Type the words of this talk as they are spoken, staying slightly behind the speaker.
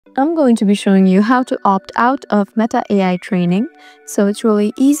I'm going to be showing you how to opt out of Meta AI training. So it's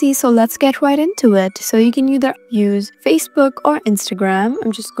really easy, so let's get right into it. So you can either use Facebook or Instagram.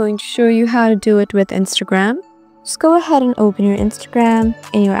 I'm just going to show you how to do it with Instagram. Just go ahead and open your Instagram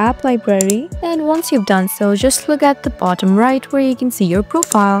in your app library, and once you've done so, just look at the bottom right where you can see your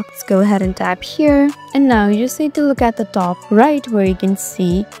profile. Let's go ahead and tap here, and now you just need to look at the top right where you can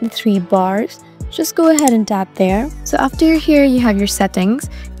see the 3 bars. Just go ahead and tap there. So after you're here, you have your settings.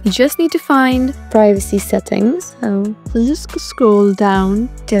 You just need to find privacy settings. So just scroll down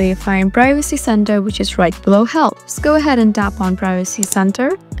till you find privacy center, which is right below health. Just go ahead and tap on privacy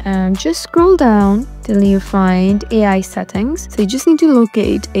center and just scroll down till you find AI settings. So you just need to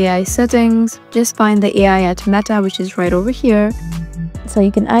locate AI settings. Just find the AI at Meta, which is right over here. So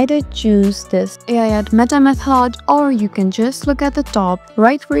you can either choose this AI at Meta method, or you can just look at the top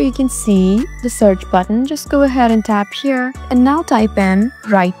right where you can see the search button. Just go ahead and tap here and now type in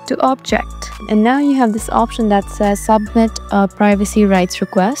right to object. And now you have this option that says submit a privacy rights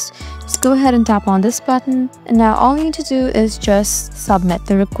request. Just go ahead and tap on this button, and now all you need to do is just submit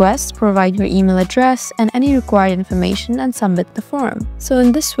the request, provide your email address and any required information, and submit the form. So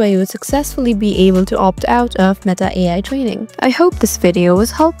in this way, you would successfully be able to opt out of Meta AI training. I hope this video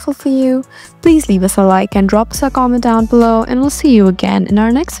was helpful for you. Please leave us a like and drop us a comment down below, and we'll see you again in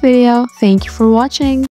our next video. Thank you for watching.